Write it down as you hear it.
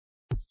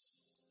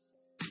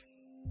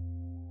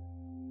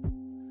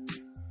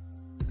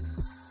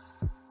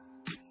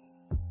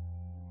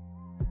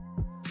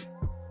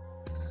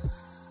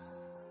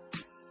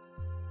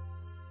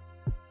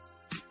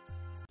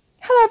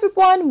Hello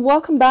everyone,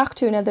 welcome back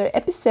to another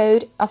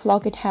episode of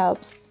Login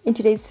Helps. In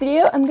today's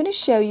video, I'm going to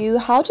show you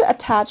how to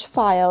attach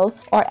file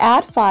or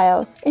add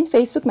file in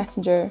Facebook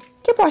Messenger.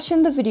 Keep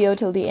watching the video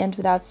till the end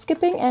without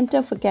skipping, and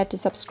don't forget to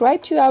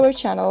subscribe to our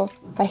channel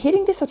by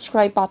hitting the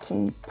subscribe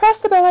button. Press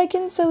the bell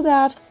icon so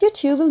that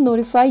YouTube will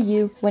notify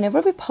you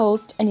whenever we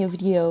post a new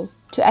video.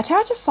 To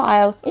attach a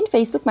file in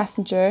Facebook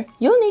Messenger,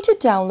 you'll need to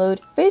download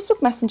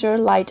Facebook Messenger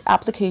Lite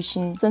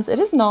application since it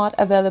is not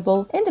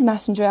available in the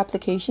Messenger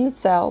application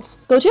itself.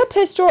 Go to your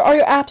Play Store or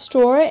your App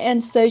Store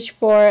and search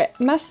for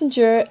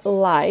Messenger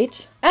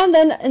Lite and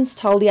then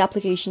install the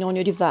application on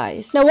your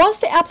device. Now once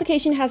the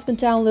application has been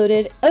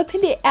downloaded,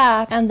 open the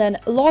app and then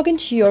log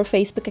into your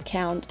Facebook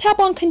account. Tap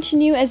on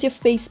Continue as your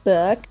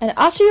Facebook, and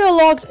after you're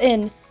logged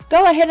in,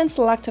 go ahead and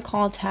select a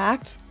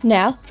contact.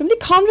 Now, from the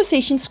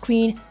conversation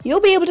screen, you'll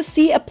be able to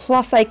see a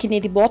plus icon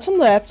in the bottom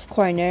left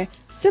corner.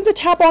 Simply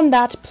tap on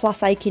that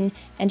plus icon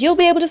and you'll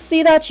be able to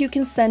see that you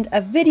can send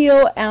a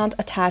video and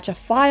attach a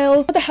file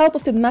with the help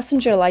of the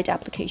Messenger Lite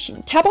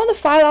application. Tap on the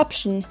file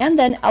option and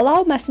then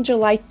allow Messenger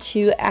Lite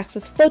to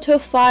access photo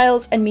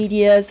files and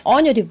medias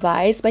on your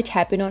device by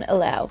tapping on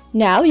allow.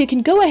 Now you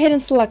can go ahead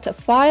and select a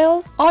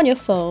file on your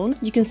phone.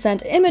 You can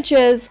send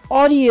images,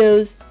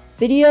 audios,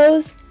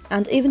 videos,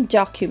 and even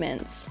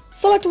documents.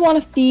 Select one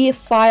of the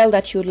file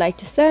that you would like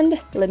to send.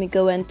 Let me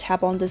go and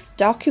tap on this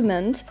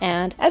document,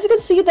 and as you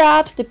can see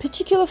that the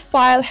particular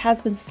file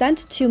has been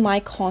sent to my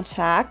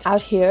contact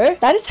out here.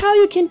 That is how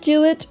you can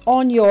do it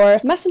on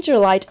your Messenger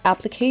Lite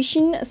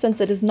application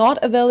since it is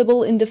not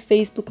available in the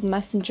Facebook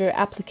Messenger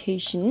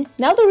application.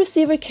 Now the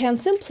receiver can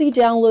simply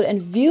download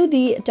and view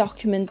the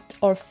document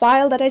or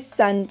file that I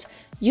sent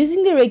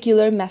using the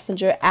regular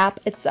Messenger app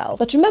itself.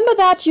 But remember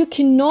that you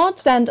cannot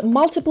send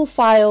multiple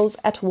files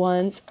at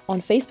once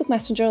on Facebook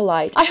Messenger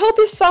Lite. I hope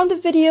you found the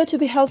video to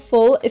be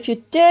helpful. If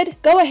you did,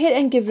 go ahead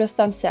and give it a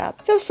thumbs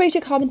up. Feel free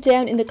to comment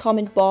down in the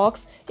comment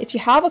box if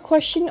you have a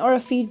question or a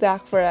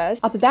feedback for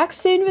us. I'll be back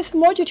soon with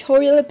more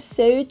tutorial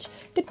episodes.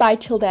 Goodbye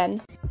till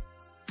then.